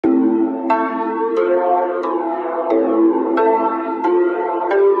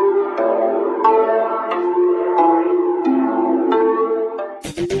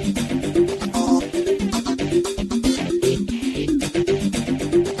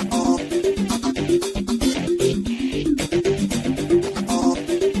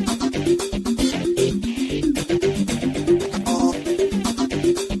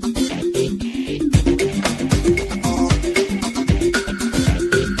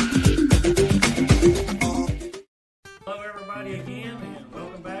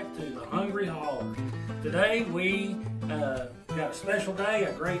special day,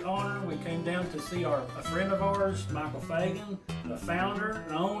 a great honor. We came down to see a friend of ours, Michael Fagan, the founder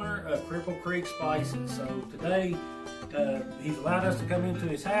and owner of Cripple Creek Spices. So today, he's allowed us to come into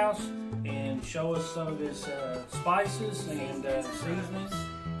his house and show us some of his spices and seasonings.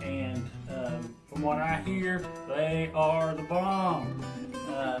 And from what I hear, they are the bomb.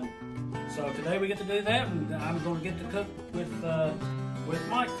 So today we get to do that, and I'm going to get to cook with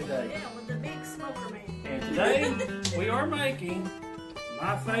Mike today. Yeah, with the big smoker man. And today we are making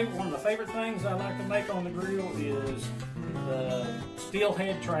one of the favorite things I like to make on the grill is the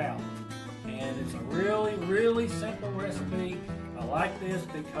Steelhead Trout. And it's a really, really simple recipe. I like this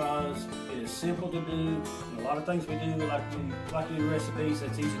because it is simple to do. And a lot of things we do, we like to do recipes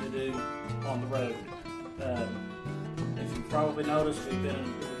that's easy to do on the road. If you've probably noticed, we've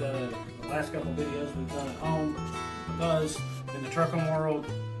done the last couple of videos we've done at home because in the trucking world,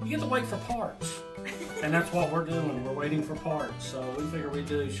 you get to wait for parts. And that's what we're doing. We're waiting for parts. So we figured we'd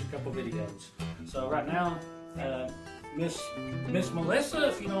do a couple videos. So right now, Miss Melissa,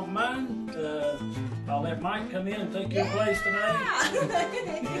 if you don't mind, I'll let Mike come in and take your place today.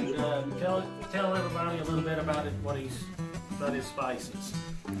 And tell everybody a little bit about about his spices.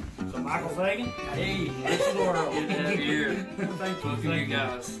 So Michael Fagan, hey, nice world. Good to have you here. Thank you. Welcome you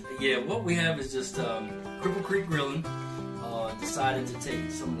guys. Yeah, what we have is just Cripple Creek Grilling. Decided to take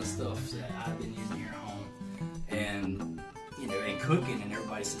some of the stuff that I've been using here at home and cooking, and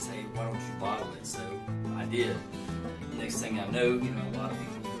everybody says, hey, why don't you bottle it? So I did. Next thing I know, a lot of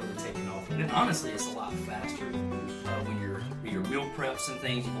people are really taking off. And honestly, it's a lot faster when your meal preps and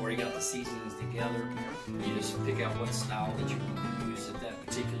things. You've already got the seasonings together. You just pick out what style that you're going to use at that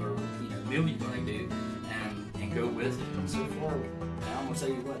particular meal you're going to do, and go with it. And so far, now I'm going to tell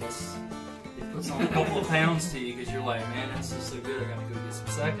you what, it puts on a couple of pounds to you because you're like, man, that's just so good. I got to go get some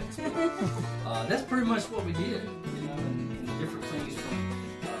seconds. But, that's pretty much what we did, and different things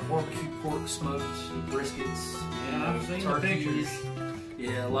from barbecue pork smoked, briskets, I've seen turkeys.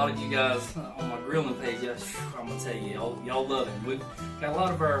 Yeah, a lot of you guys on my grilling page, I'm gonna tell you, y'all love it. We've got a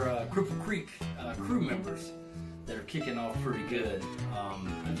lot of our Cripple Creek crew members that are kicking off pretty good.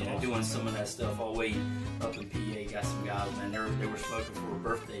 Doing some of that stuff all the way up in PA. Got some guys, man, they were smoking for a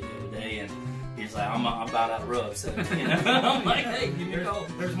birthday the other day, and he's like, I'm about out of rub. So I'm like, hey, give me a call.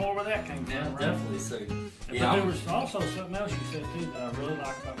 There's more where that came from. Yeah, right? definitely. So but there was also something else you said too that I really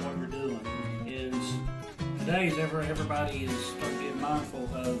like about what you're doing is today's everybody is starting to get mindful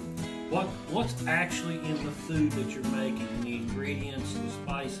of what's actually in the food that you're making, the ingredients, the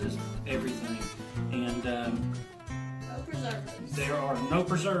spices, everything, and No preservatives. there are no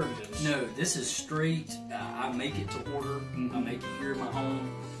preservatives. no, this is straight. I make it to order. I make it here in my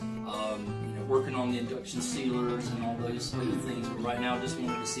home. Working on the induction sealers and all those other things. But right now, I just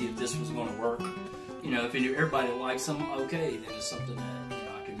wanted to see if this was going to work. If everybody likes them, okay, then it's something that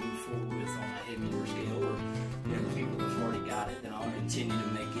I can move forward with on a heavier scale. Or the people that've already got it, then I'll continue to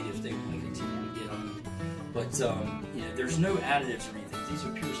make it if they want to continue to get them. But there's no additives or anything. These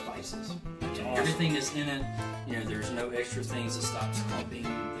are pure spices. Awesome. Everything is in it. There's no extra things that stop clumping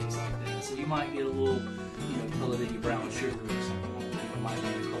and things like that. So you might get a little, color in your brown sugar or something like that. You might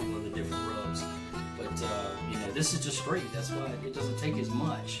get a couple of the different rubs. But this is just straight. That's why it doesn't take as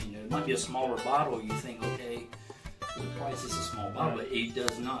much. It might be a smaller bottle. You think, okay, the price is a small bottle, but it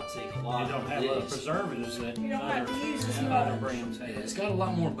does not take a lot. You don't have a preservatives that You don't have to use as other much. brands have. Yeah, it's got a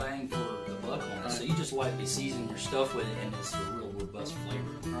lot more bang for the buck on it. So you just lightly season your stuff with it, and it's a real robust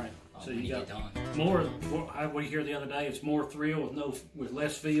flavor. Right. So when you get got done. more. We hear the other day, it's more thrill with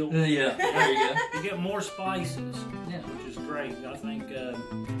less feel. Yeah, there you go. You get more spices, Yeah. which is great. I think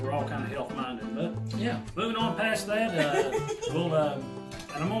we're all kind of health-minded. But Yeah. moving on past that, and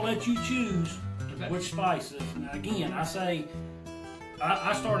I'm gonna let you choose which spices. Now, again, I say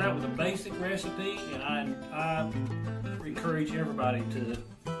I start out with a basic recipe, and I encourage everybody to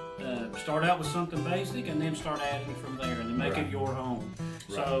start out with something basic and then start adding from there, and then make it your own.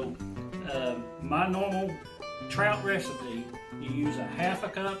 Right. So my normal trout recipe, you use a half a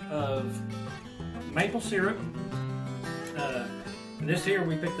cup of maple syrup. This here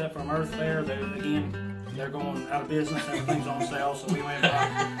we picked up from Earth Fair. They're going out of business. Everything's on sale, so we went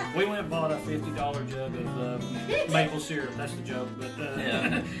and bought a $50 jug of maple syrup. That's the joke, but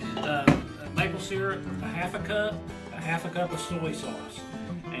maple syrup, a half a cup of soy sauce,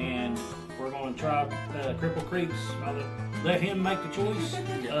 and we're going to try Cripple Creek's. I'll let him make the choice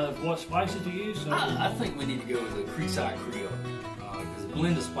of what spices to use. So I think we need to go with the Creekside Creole because the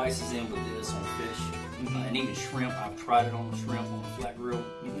blend of spices in with this on fish and even shrimp. I've tried it on the shrimp on the flat grill.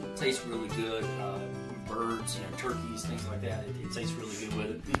 It tastes really good. birds, turkeys, things like that. It tastes really good with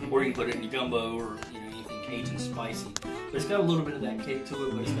it. Or you can put it in your gumbo or anything Cajun spicy. But it's got a little bit of that kick to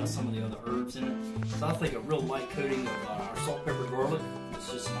it, but it's got some of the other herbs in it. So I think a real light coating of our salt, pepper, garlic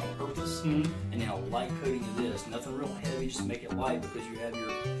is just on purpose, and then a light coating of this. Nothing real heavy, just make it light because you have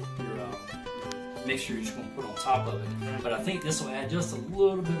your mixture you're just going to put on top of it. But I think this will add just a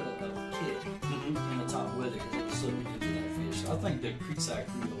little bit of kick in the top with it because it's so good to that fish. So I think the Creekside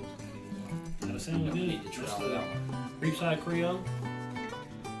Creole is going to be That sounds good. need to try that one. Creekside Creole.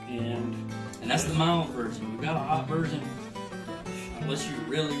 And that's the mild version. We've got a hot version. Unless you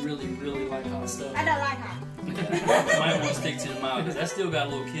really, really, really like hot stuff. I don't like hot. You might want to stick to the mild because that still got a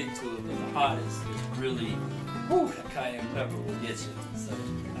little kick to it, but the hot is really, that cayenne pepper will get you. So.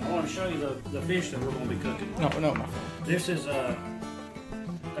 I want to show you the fish that we're going to be cooking. No. This is a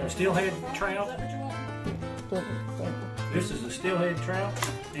steelhead trout. This is a steelhead trout,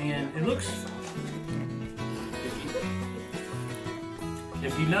 and it looks,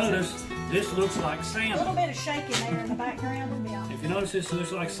 if you notice, this looks like A salmon. little bit of shaking there in the background. Yeah. If you notice, this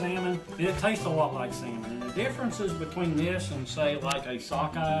looks like salmon. It tastes a lot like salmon. And the differences between this and, say, like a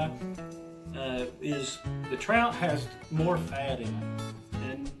sockeye is the trout has more fat in it.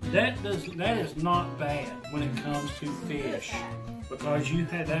 And that is not bad when it comes to fish, because you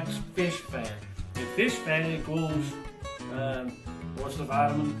have that's fish fat. And fish fat equals what's the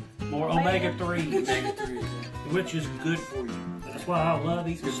vitamin? More omega-3, which is good for you. That's why I love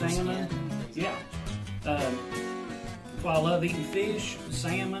eating salmon. Yeah. That's why I love eating fish,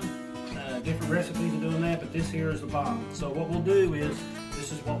 salmon, different recipes of doing that, but this here is the bomb. So what we'll do is,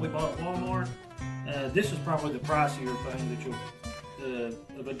 this is what we bought at Walmart. This is probably the pricier thing that you'll,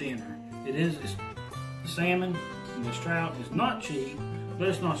 of a dinner. It's salmon and this trout is not cheap, but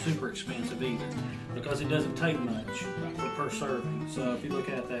it's not super expensive either, because it doesn't take much per serving. So if you look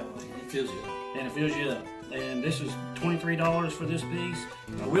at it that way, It fills you up. and it fills you up. And this is $23 for this piece.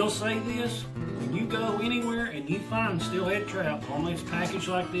 I will say this, when you go anywhere and you find steelhead trout on this package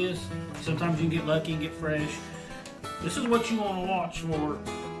like this, sometimes you can get lucky and get fresh. This is what you want to watch for.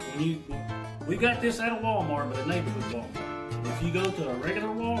 We got this at a Walmart, but a neighborhood Walmart. If you go to a regular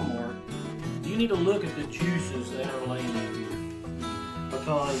Walmart, you need to look at the juices that are laying in here.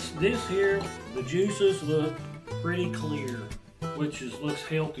 Because this here, the juices look pretty clear, which looks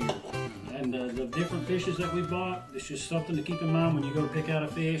healthier. And the different fishes that we bought, it's just something to keep in mind when you go to pick out a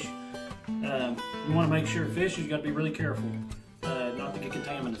fish. You want to make sure fish, you got to be really careful not to get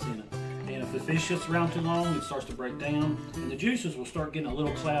contaminants in it. And if the fish sits around too long, it starts to break down, and the juices will start getting a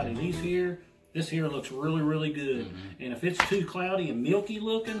little cloudy. This here looks really, really good. And if it's too cloudy and milky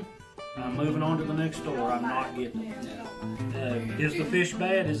looking, I'm moving on to the next store. I'm not getting it. Is the fish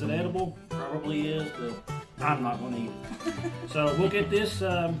bad? Is it edible? Probably is, but I'm not going to eat it. So we'll get this.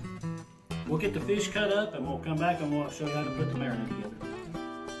 We'll get the fish cut up, and we'll come back and we'll show you how to put the marinade together.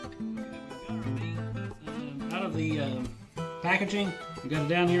 Out of the packaging, we got it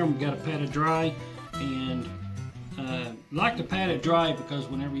down here, and we got it patted dry. And like to pat it dry because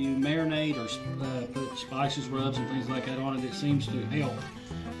whenever you marinate or put spices, rubs, and things like that on it, it seems to help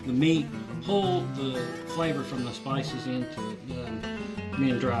the meat pull the flavor from the spices into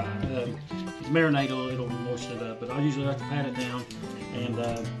being dry. Marinade, it'll moisten it up, but I usually like to pat it down and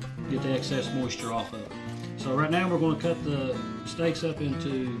get the excess moisture off of it. So right now we're going to cut the steaks up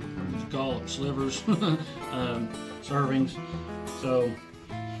into, call it slivers, servings. So,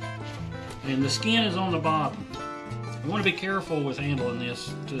 and the skin is on the bottom. You want to be careful with handling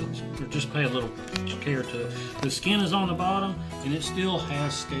this, or just pay a little care to it. The skin is on the bottom and it still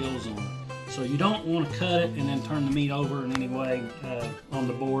has scales on it. So you don't want to cut it and then turn the meat over in any way on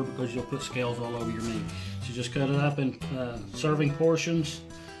the board, because you'll put scales all over your meat. So you just cut it up in serving portions,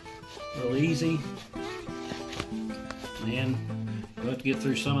 real easy. And you have to get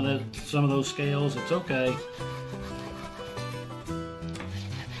through some of those scales. It's okay.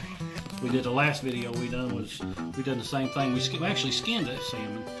 We did the last video we done the same thing. We actually skinned that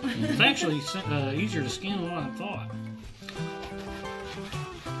salmon. It's actually easier to skin than what I thought.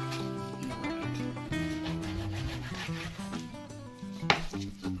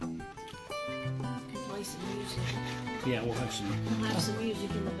 Play some music. Yeah, we'll have some. We'll have some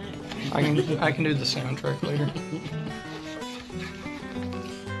music in the background. I can do the soundtrack later.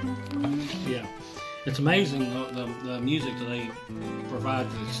 Yeah, it's amazing the music that they provide.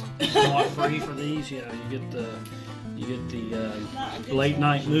 It's not free for these. Yeah, you get the late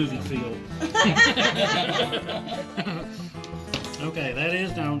night movie feel. Okay, that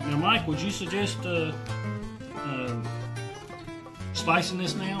is now. Now, Mike, would you suggest spicing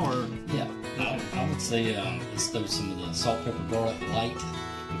this now, or? Yeah, I would say let's throw some of the salt, pepper, garlic light,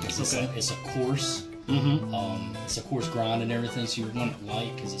 because it's a coarse It's of course grind and everything, so you want it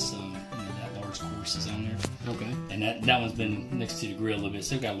light because it's that large course is on there. Okay. And that one's been next to the grill a little bit,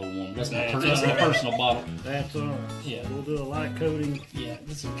 so it got a little warm. That's my personal bottle. That's all right. Yeah. We'll do a light coating. Yeah,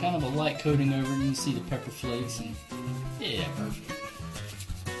 this is kind of a light coating over it. You can see the pepper flakes and yeah, perfect.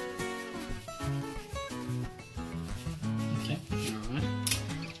 Okay. All right.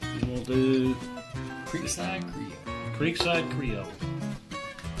 And we'll do Creekside Creole. Creekside Creole.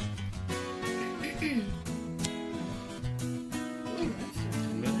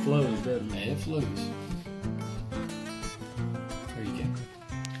 It flows, doesn't it? Yeah, it flows. There you go.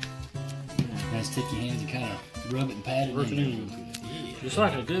 Now just take your hands and kind of rub it and pat it Rub it in. Yeah. Just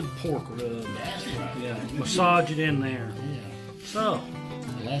like a good pork rub. That's right. Yeah, massage it in there. Yeah. So,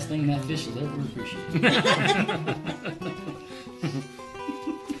 The last thing that fish will ever appreciate.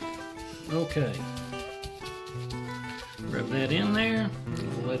 okay. Rub that in there.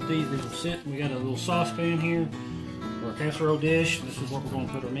 We'll let these sit. We got a little saucepan here or a casserole dish. This is what we're going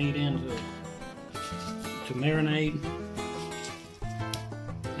to put our meat in to marinate.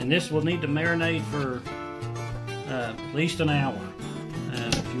 And this will need to marinate for at least an hour.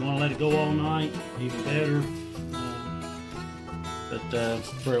 If you want to let it go all night, even better. But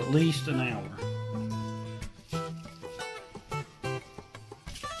for at least an hour.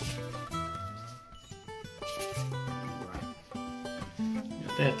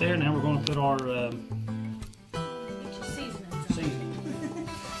 Got that there. Now we're going to put our seasoning.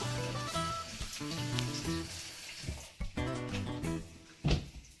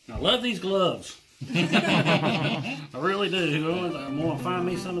 I love these gloves. I really do. I'm going to find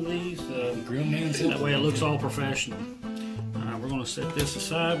me some of these. Grill man. That way it looks all professional. Alright, we're going to set this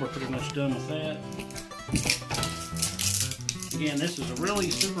aside. We're pretty much done with that. Again, this is a really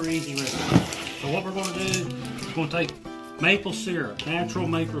super easy recipe. So what we're going to do, we're going to take maple syrup, natural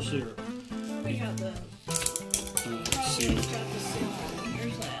maple syrup. We got the Let's see.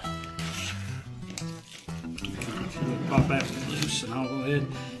 Here's that. Pop that loose and I'll go ahead.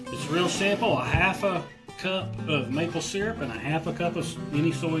 It's real simple. A half a cup of maple syrup and a half a cup of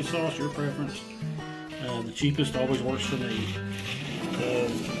any soy sauce, your preference. The cheapest always works for me.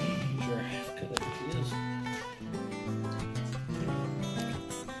 Sure, half cup it is.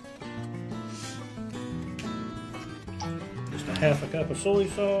 Just a half a cup of soy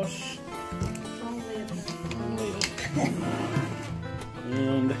sauce.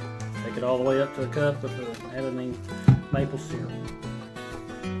 And take it all the way up to a cup with the adding maple syrup.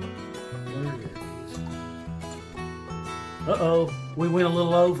 Uh-oh, we went a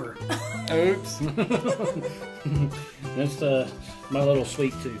little over. Oops. That's my little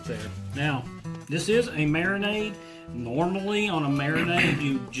sweet tooth there. Now, this is a marinade. Normally on a marinade,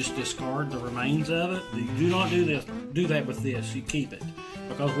 you just discard the remains of it. You do not do that with this. You keep it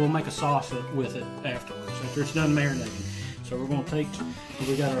because we'll make a sauce with it afterwards after it's done marinating. So we're going to take.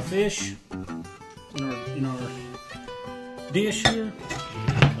 We got our fish in our dish here.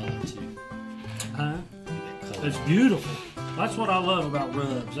 Huh? It's beautiful. That's what I love about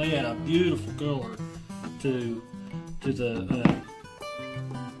rubs. They add a beautiful color to the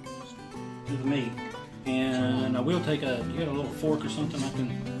meat. And I will take a. You got a little fork or something I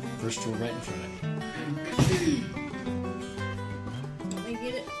can. First roll right in front of you. Let me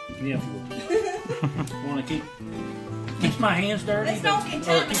get it. Yeah. Want to keep my hands dirty? Let's don't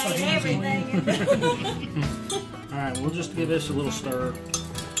contaminate everything. All right, we'll just give this a little stir.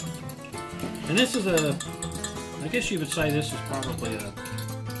 And this is a. I guess you would say this is probably a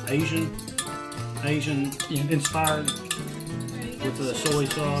Asian inspired with the soy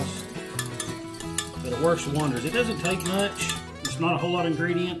sauce. But it works wonders. It doesn't take much. It's not a whole lot of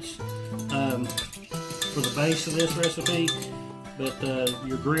ingredients for the base of this recipe, but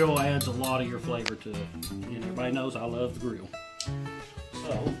your grill adds a lot of your flavor to it. And everybody knows I love the grill.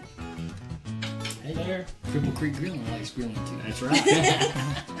 So, hey there. Cripple Creek Grilling likes grilling too. That's right.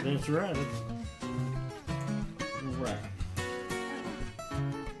 That's right. All right.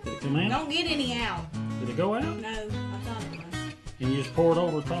 Did it come out? Don't get any out. Did it go out? No, I thought it was. And you just pour it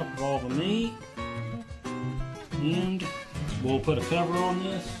over top of all the meat. And we'll put a cover on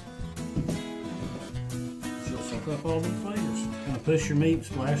this. She'll soak up all the flavors. Kind of push your meat,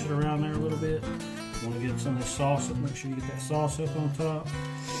 splash it around there a little bit. You want to get some of this sauce up, make sure you get that sauce up on top.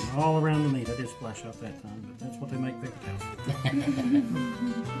 And all around the meat. I did splash out that time, but that's what they make paper towels for.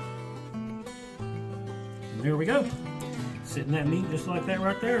 And there we go. Sitting that meat just like that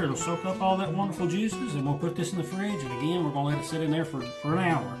right there. It'll soak up all that wonderful juices, and we'll put this in the fridge. And again, we're gonna let it sit in there for an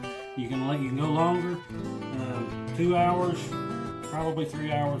hour. You can go longer. 2 hours, probably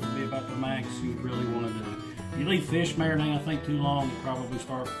 3 hours would be about the max you really want to do. you leave fish marinating, I think, too long, it probably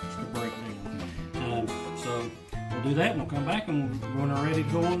starts to break down. So we'll do that, and we'll come back and when we're ready to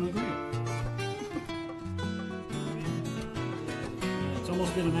go on the grill. It's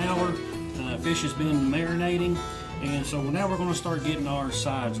almost been an hour. Fish has been marinating, and so now we're going to start getting our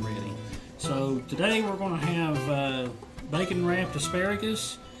sides ready. So today we're going to have bacon wrapped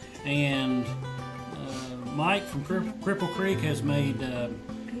asparagus, and Mike from Cripple Creek has made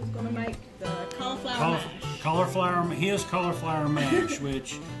He's going to make the cauliflower mash. His cauliflower mash,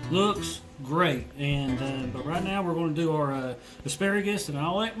 which looks great. And but right now we're going to do our asparagus, and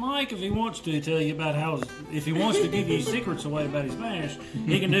I'll let Mike, if he wants to, tell you about if he wants to give you secrets away about his mash,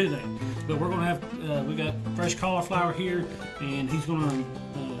 he can do that. But we're going to have we got fresh cauliflower here, and he's going to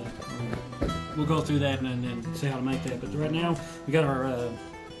we'll go through that and then see how to make that. But right now we got our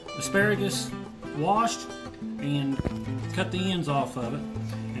asparagus washed and cut the ends off of it,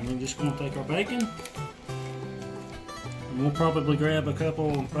 and we're just going to take our bacon, and we'll probably grab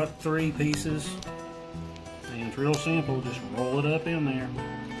about 3 pieces, and it's real simple, just roll it up in there.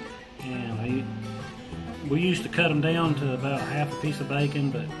 And we used to cut them down to about half a piece of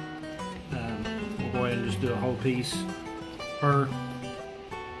bacon, but we'll go ahead and just do a whole piece per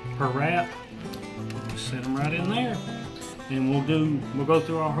wrap. Just set them right in there. And we'll go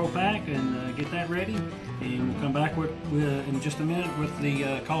through our whole pack and get that ready, and we'll come back with in just a minute with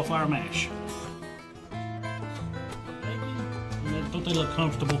the cauliflower mash. Don't they look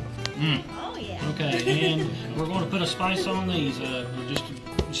comfortable? Oh yeah. Okay, and we're going to put a spice on these, just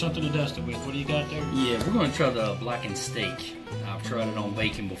something to dust it with. What do you got there? Yeah, we're going to try the blackened steak. I've tried it on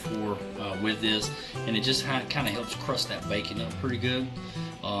bacon before with this, and it just kind of helps crust that bacon up pretty good.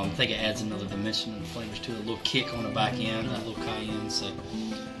 I think it adds another dimension and flavors to it, a little kick on the back end, a little cayenne. So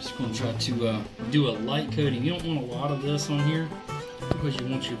I'm just going to try to do a light coating. You don't want a lot of this on here because you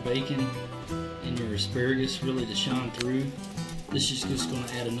want your bacon and your asparagus really to shine through. This is just going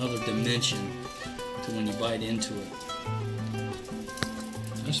to add another dimension to when you bite into it.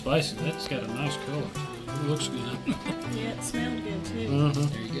 That's spicy. That's got a nice color. It looks good. Yeah, it smelled good too.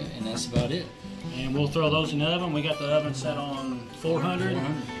 There you go, and that's about it. And we'll throw those in the oven. We got the oven set on 400,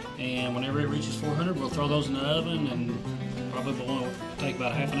 and whenever it reaches 400, we'll throw those in the oven, and probably will take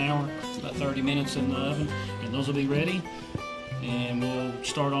about half an hour, about 30 minutes in the oven, and those will be ready. And we'll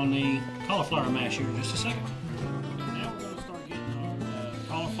start on the cauliflower mash here in just a second. Now we're going to start getting our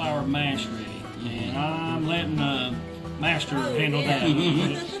cauliflower mash ready, and I'm letting Master handle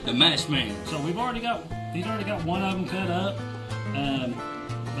that. The mash man. So he's already got one of them cut up.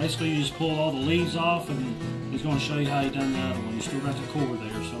 Basically, you just pull all the leaves off, and he's going to show you how he done the other one. You still got the core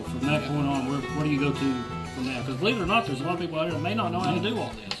there. So from that point on, where do you go to from now? Because believe it or not, there's a lot of people out there that may not know how to do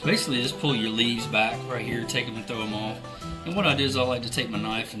all this. Basically, just pull your leaves back right here, take them and throw them off. And what I do is I like to take my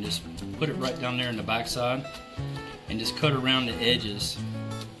knife and just put it right down there in the backside, and just cut around the edges,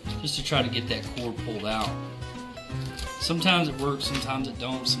 just to try to get that core pulled out. Sometimes it works, sometimes it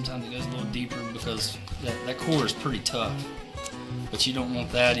don't. Sometimes it goes a little deeper because that core is pretty tough. But you don't want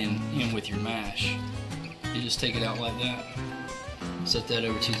that in with your mash. You just take it out like that. Set that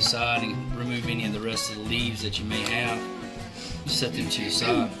over to the side and remove any of the rest of the leaves that you may have. Just set them to the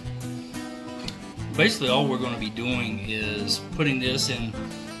side. Basically all we're going to be doing is putting this in.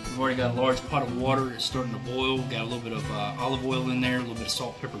 We've already got a large pot of water. It's starting to boil. We've got a little bit of olive oil in there, a little bit of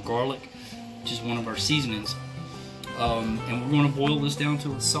salt, pepper, garlic, which is one of our seasonings. And we're going to boil this down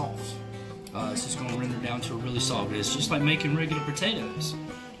till it's soft. It's just going to render down to a really soft. It's just like making regular potatoes.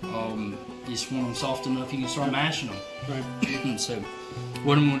 You just want them soft enough you can start mashing them. Right. So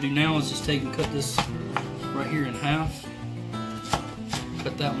what I'm going to do now is just take and cut this right here in half.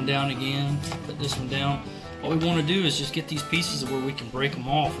 Cut that one down again. Cut this one down. All we want to do is just get these pieces where we can break them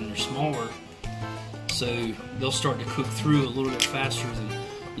off, and they're smaller, so they'll start to cook through a little bit faster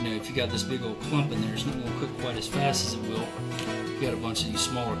than, if you got this big old clump in there, it's not going to cook quite as fast as it will if you got a bunch of these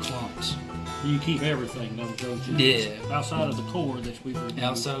smaller clumps. You keep everything, don't you? Yeah. Outside of the core that we've reduced.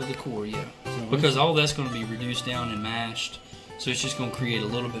 Outside of the core, yeah. So because all that's going to be reduced down and mashed, so it's just going to create a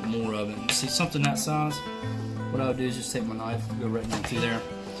little bit more of it. See, something that size, what I would do is just take my knife, go right down through there,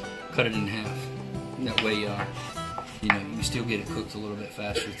 cut it in half. That way, you can still get it cooked a little bit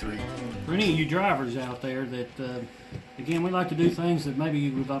faster through. For any of you drivers out there that, again, we like to do things that maybe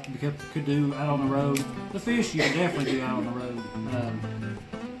you would like to could do out on the road. The fish you can definitely do out on the road.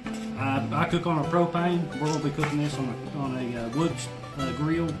 I cook on a propane. We're going to be cooking this on a wood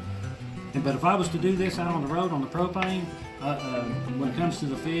grill. But if I was to do this out on the road on the propane, when it comes to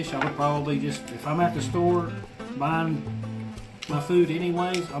the fish, I would probably just, if I'm at the store buying my food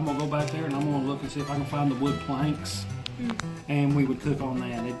anyways, I'm going to go back there and I'm going to look and see if I can find the wood planks, and we would cook on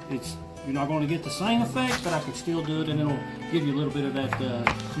that. You're not going to get the same effect, but I can still do it, and it'll give you a little bit of that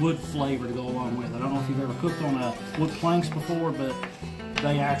wood flavor to go along with it. I don't know if you've ever cooked on wood planks before, but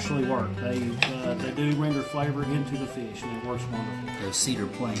they actually work. They do render flavor into the fish, and it works wonderful. Those cedar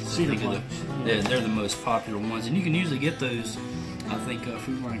planks. Cedar planks. They're the most popular ones, and you can usually get those. I think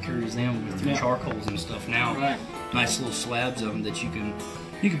Food Line carries them with their charcoals and stuff now. Right. Nice little slabs of them that you can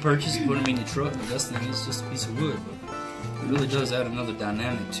purchase and put them in your truck. The best thing is just a piece of wood, but it really does add another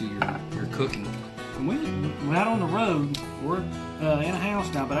dynamic to your cooking. We're out on the road. We're in a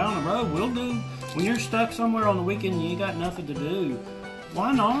house now, but out on the road, we'll do. When you're stuck somewhere on the weekend and you got nothing to do,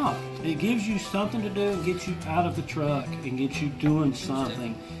 why not? It gives you something to do and gets you out of the truck and gets you doing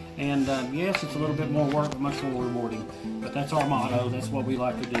something. And yes, it's a little bit more work, but much more rewarding. But that's our motto. That's what we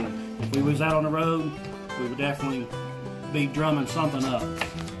like to do. If we was out on the road, we would definitely be drumming something up.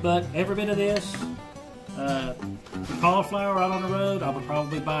 But every bit of this, the cauliflower out on the road, I would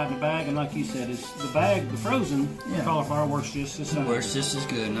probably buy it in a bag. And like you said, it's the bag, the frozen cauliflower works just the same. It works just as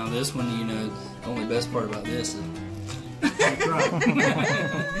good. Now this one, you know, the only best part about this is that's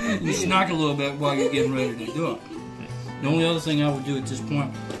right. you snack a little bit while you're getting ready to do it. The only other thing I would do at this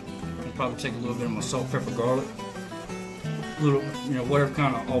point, I'd probably take a little bit of my salt, pepper, garlic, little, you know, whatever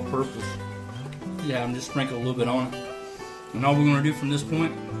kind of all-purpose. Yeah, and just sprinkle a little bit on it. And all we're going to do from this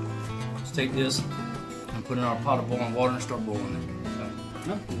point is take this and put it in our pot of boiling water and start boiling it.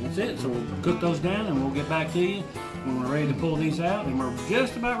 No, that's it. So we'll cook those down and we'll get back to you when we're ready to pull these out, and we're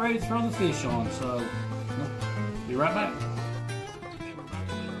just about ready to throw the fish on. So be right back. Okay, we're back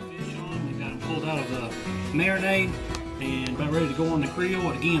to the fish on. We got them pulled out of the marinade and about ready to go on the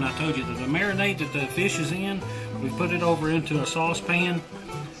grill. And again, I told you that the marinade that the fish is in, we put it over into a saucepan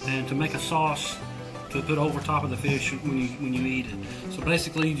and to make a sauce to put over top of the fish when you eat it. So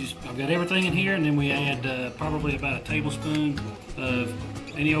basically, I've got everything in here, and then we add probably about a tablespoon of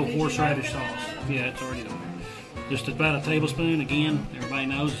any old horseradish sauce. Yeah, it's already on there. Just about a tablespoon. Again, everybody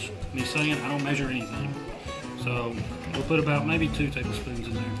knows me saying I don't measure anything. So we'll put about maybe 2 tablespoons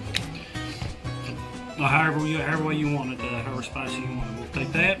in there. However way you want it, however spicy you want it. We'll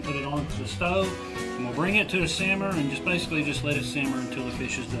take that, put it on the stove, and we'll bring it to a simmer and just basically just let it simmer until the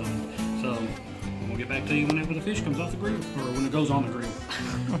fish is done. So we'll get back to you whenever the fish comes off the grill, or when it goes on the grill.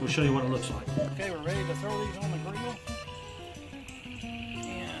 We'll show you what it looks like. Okay, we're ready to throw these on the grill.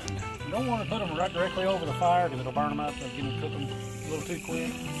 And you don't want to put them right directly over the fire because it'll burn them up. They'll get them cooking a little too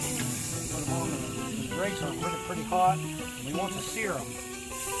quick. Put them on the grates are pretty hot, and we want to sear them.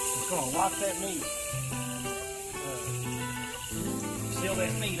 It's going to lock that meat. Seal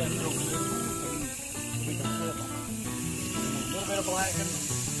that meat up real good so we can flip them. A little bit of blacking,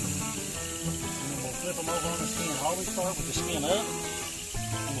 and then we'll flip them over on the skin. Always start with the skin up,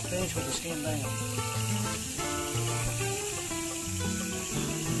 and we'll finish with the skin down.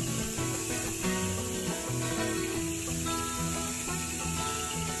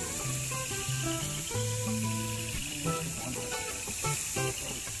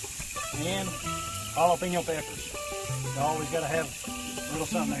 And jalapeno peppers. You always got to have a little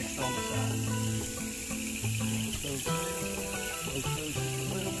something extra on the side.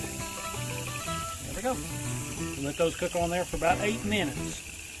 There we go. And let those cook on there for about 8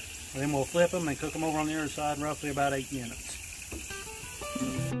 minutes. And then we'll flip them and cook them over on the other side roughly about 8 minutes.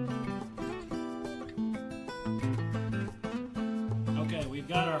 Okay, we've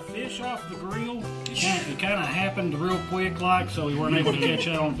got our fish off the grill. It kind of happened real quick like, so we weren't able to catch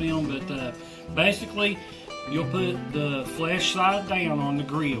that on film, but basically you'll put the flesh side down on the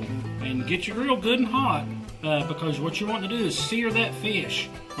grill and get your grill good and hot because what you want to do is sear that fish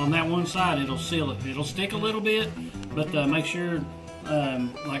on that one side. It'll seal it. It'll stick a little bit, but make sure,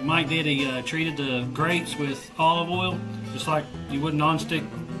 like Mike did, he treated the grates with olive oil, just like you would non-stick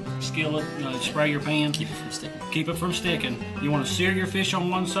skillet, spray your pan. Keep it from sticking. Keep it from sticking. You want to sear your fish on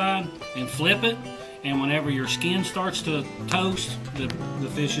one side and flip it, and whenever your skin starts to toast, the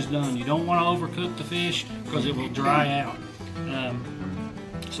fish is done. You don't want to overcook the fish because it will dry out.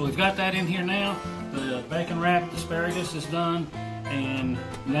 So we've got that in here now. The bacon wrapped asparagus is done, and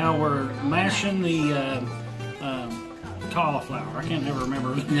now we're mashing the cauliflower. I can't ever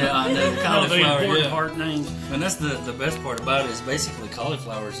remember. Yeah, I know cauliflower. The important part names. And that's the best part about it is basically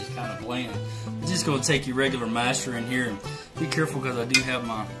cauliflower is just kind of bland. You're just going to take your regular masher in here and be careful because I do have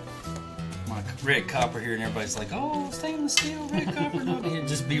my red copper here, and everybody's like, "Oh, stainless steel, red copper." No,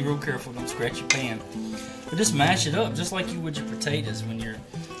 just be real careful. Don't scratch your pan. But just mash it up, just like you would your potatoes. When your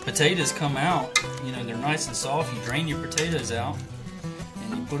potatoes come out, you know they're nice and soft. You drain your potatoes out,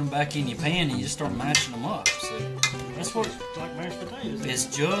 and you put them back in your pan, and you just start mashing them up. So that's what it's like mashed potatoes. It's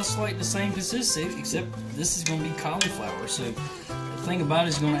just like the same consistency, except this is going to be cauliflower. So thing about it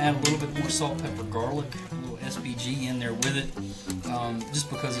is going to add a little bit more salt, pepper, garlic, a little SPG in there with it, just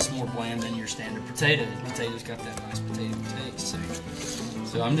because it's more bland than your standard potato. The potato's got that nice potato taste.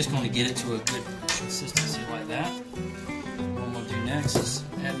 So I'm just going to get it to a good consistency like that. What I'm going to do next is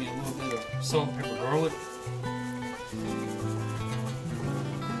add me a little bit of salt, pepper, garlic.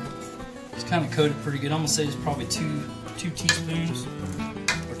 It's kind of coated pretty good. I'm going to say it's probably two teaspoons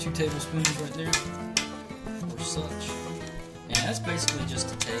or 2 tablespoons right there or such. And that's basically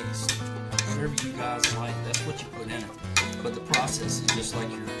just a taste. Whatever you guys like, that's what you put in it. But the process is just like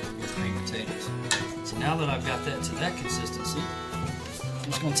your cream potatoes. So now that I've got that to that consistency, I'm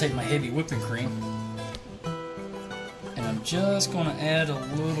just going to take my heavy whipping cream and I'm just going to add a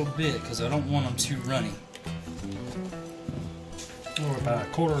little bit because I don't want them too runny. Or about a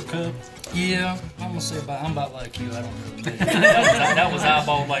 1/4 cup. Yeah, I'm gonna say I'm about like you. I don't know. that was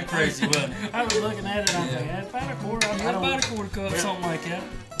eyeballed like crazy, wasn't it? I was looking at it. I'm thinking, about a quarter. About a 1/4 cup, something like that.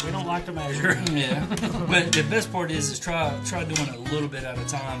 We don't like to measure. Yeah, but the best part is try doing it a little bit at a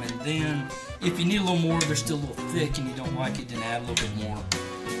time, and then if you need a little more, if they're still a little thick and you don't like it, then add a little bit more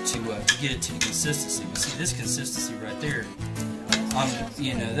to get it to the consistency. But see, this consistency right there,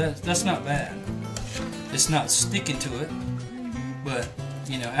 you know, that's not bad. It's not sticking to it, but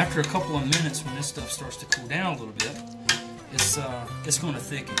you know, after a couple of minutes, when this stuff starts to cool down a little bit, it's going to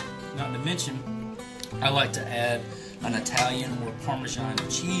thicken. Not to mention, I like to add an Italian or Parmesan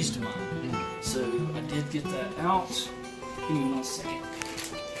cheese to mine. So I did get that out. Give me 1 second.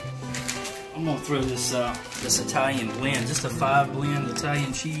 I'm gonna throw this Italian blend, just a 5 blend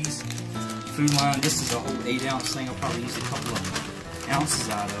Italian cheese food line. This is a whole 8-ounce thing. I'll probably use a couple of ounces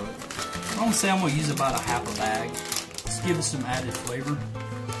out of it. I'm gonna say I'm gonna use about a half a bag. Just give it some added flavor,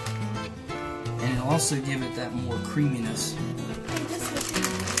 and it'll also give it that more creaminess.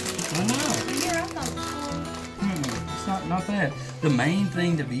 I know. It's not bad. The main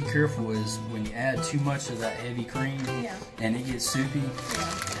thing to be careful is when you add too much of that heavy cream and it gets soupy.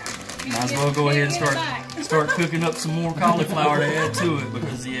 Might as well go ahead and start cooking up some more cauliflower to add to it,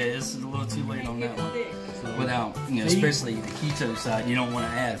 because it's a little too late on that one. Without, you know, especially the keto side, you don't want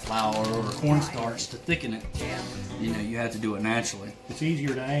to add flour or cornstarch to thicken it. You know, you have to do it naturally. It's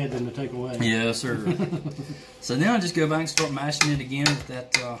easier to add than to take away. Yes, sir. So now I just go back and start mashing it again with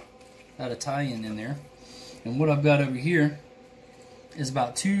that Italian in there. And what I've got over here is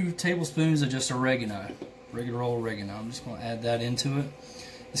about 2 tablespoons of just regular old oregano. I'm just going to add that into it.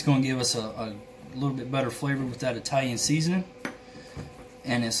 It's going to give us a little bit better flavor with that Italian seasoning.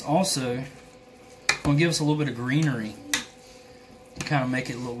 And it's also going to give us a little bit of greenery to kind of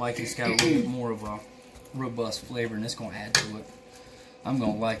make it look like it's got a little bit more of a robust flavor, and it's going to add to it. I'm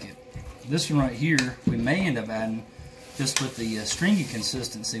going to like it. This one right here, we may end up adding, just with the stringy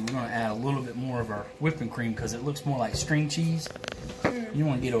consistency, we're going to add a little bit more of our whipping cream because it looks more like string cheese. You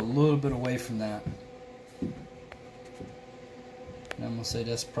want to get a little bit away from that. And I'm going to say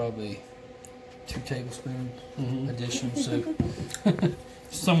that's probably 2 tablespoons additional. So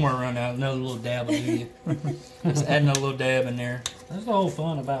somewhere around that, another little dab will do you. Just adding a little dab in there. That's the whole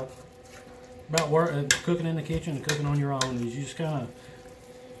fun about cooking in the kitchen and cooking on your own. Is you just kind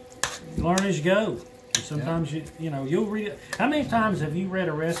of learn as you go. And sometimes you'll read it. How many times have you read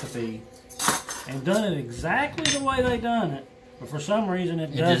a recipe and done it exactly the way they done it, but for some reason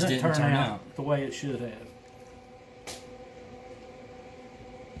it doesn't turn out the way it should have?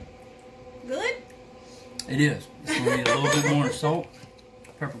 Good? It is. It's going to need a little bit more salt,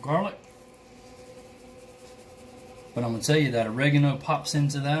 pepper, garlic. But I'm going to tell you that oregano pops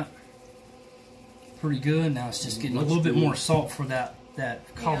into that pretty good. Now it's just getting a little bit more salt for that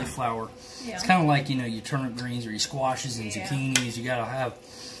cauliflower. Yeah. It's kind of like, your turnip greens or your squashes and zucchinis. You got to have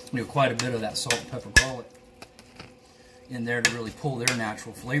quite a bit of that salt, pepper, garlic in there to really pull their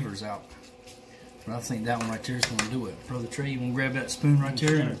natural flavors out. But I think that one right there is going to do it. Brother Trey, you want to grab that spoon right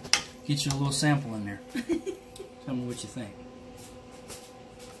there and get you a little sample in there. Tell me what you think.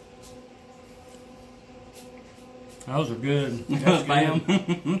 Those are good. That's Bam.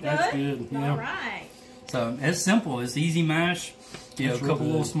 Good? That's good. All right. So it's simple. It's easy mash. A couple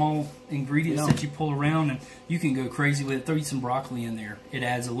little small ingredients that you pull around, and you can go crazy with it. Throw some broccoli in there. It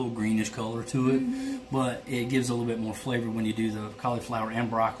adds a little greenish color to it, but it gives a little bit more flavor when you do the cauliflower and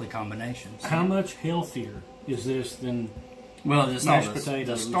broccoli combinations. How much healthier is this than just mashed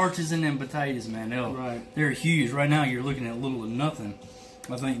potatoes? The starches in them potatoes, man, they're huge. Right now you're looking at little to nothing.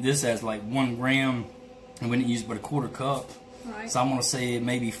 I think this has like 1 gram, and we didn't use but a 1/4 cup. Right. So I'm going to say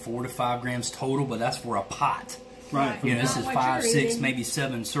maybe 4 to 5 grams total, but that's for a pot. Right. This is 5, 6, maybe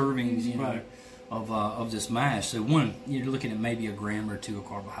 7 servings, of this mash. So you're looking at maybe 1 gram or 2 of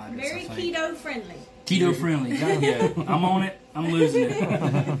carbohydrates. Very keto friendly. Keto friendly. Gotta go. I'm on it. I'm losing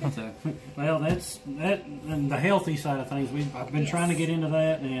it. So. Well, that's and the healthy side of things. I've been trying to get into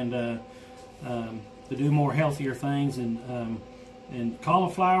that and to do more healthier things and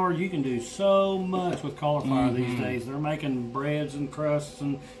cauliflower. You can do so much with cauliflower these days. They're making breads and crusts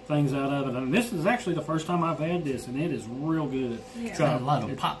and things out of it. I mean, this is actually the first time I've had this, and it is real good. Yeah. It's got a lot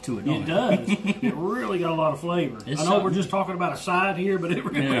of pop to it. Don't It does. It really got a lot of flavor. I know something. we're just talking about a side here, but it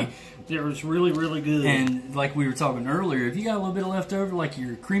really, it was really, really good. And like we were talking earlier, if you got a little bit of leftover, like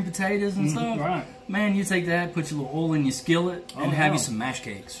your cream potatoes and stuff, right. man, you take that, put your little oil in your skillet, and have you some mashed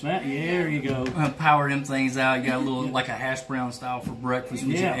cakes. There you go. Power them things out. You got a little like a hash brown style for breakfast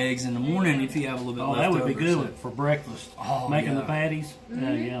with your eggs in the morning. If you have a little bit left that would over, be good for breakfast. Making the patties.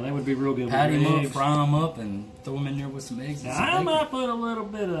 Yeah, that would be real good. Patty with them up, eggs. fry them up, and throw them in there with some eggs. And some I bacon. might put a little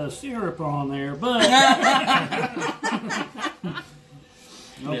bit of syrup on there, but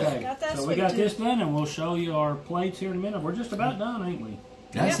okay. Got that So we sweet got too. this done, and we'll show you our plates here in a minute. We're just about done, ain't we?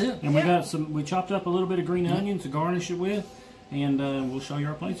 That's it. And we got some. We chopped up a little bit of green onions to garnish it with, and we'll show you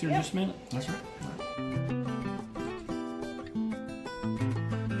our plates here in just a minute. That's right.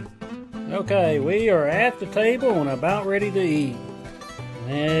 Okay, we are at the table and about ready to eat.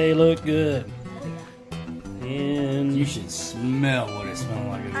 They look good. And You should smell what it smells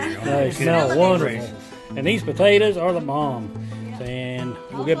like. in here. they smell wonderful. And these potatoes are the bomb. And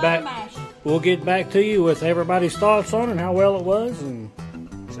we'll get back. Mash. We'll get back to you with everybody's thoughts on it and how well it was, and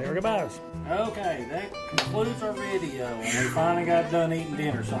say our goodbyes. Okay, that concludes our video, and we finally got done eating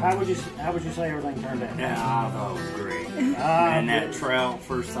dinner. So how would you say everything turned out? Yeah, I thought it was great. And that trout,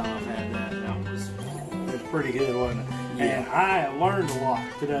 first time I've had that was... It was pretty good, wasn't it? And I learned a lot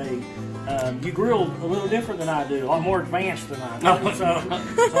today. You grilled a little different than I do, a lot more advanced than I do.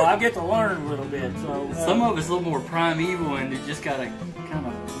 So I get to learn a little bit. So Some of it's a little more primeval, and you just gotta kind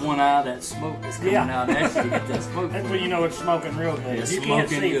of one eye that smoke that's coming out after you get that smoke. that's when you know it's smoking real good. It's You can't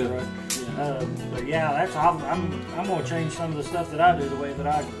smoking see good. it, right? But yeah, that's I'm gonna change some of the stuff that I do the way that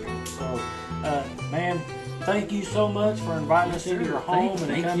I grill. So, man, thank you so much for inviting us into your home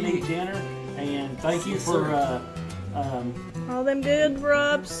and coming to eat dinner. And thank you for All them good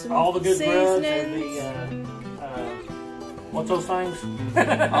rubs, and all the good rubs seasonings. and what's those things?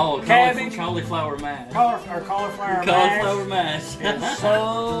 Oh, Cabbage. cauliflower mash. Cauliflower Cauliflower mash. It's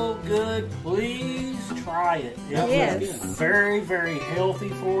so good. Please try it. Yes. Very, very healthy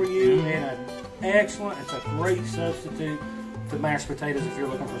for you and excellent. It's a great substitute to mashed potatoes if you're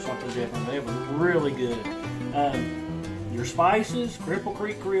looking for something different. It was really good. Your spices, Cripple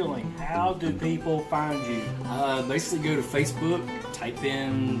Creek Grilling. How do people find you? Basically, go to Facebook, type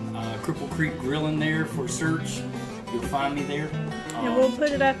in Cripple Creek Grilling there for search. You'll find me there. And we'll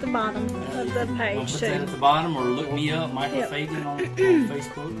put it at the bottom of the I'll page put that too. at the bottom, or look me up, Michael Fagan on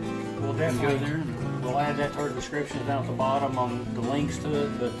Facebook. We'll And definitely go there. We'll add that to our description down at the bottom on the links to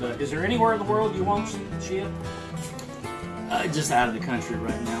it. But is there anywhere in the world you won't ship? Just out of the country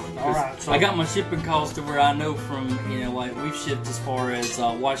right now. All right, so I got my shipping costs to where I know from, like we've shipped as far as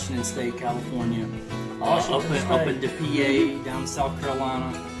Washington State, California, up into PA, down to South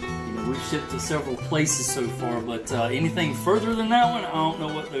Carolina. We've shipped to several places so far, but anything further than that one, I don't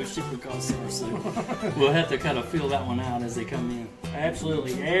know what those shipping costs are. So we'll have to kind of feel that one out as they come in.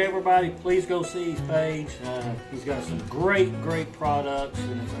 Absolutely. Everybody, please go see his page. He's got some great products,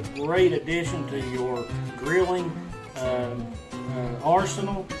 and it's a great addition to your grilling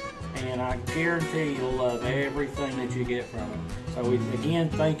arsenal, and I guarantee you'll love everything that you get from it. So again,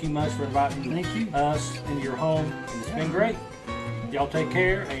 thank you much for inviting us into your home, and it's been great. Y'all take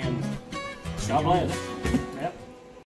care, and God bless. Yep.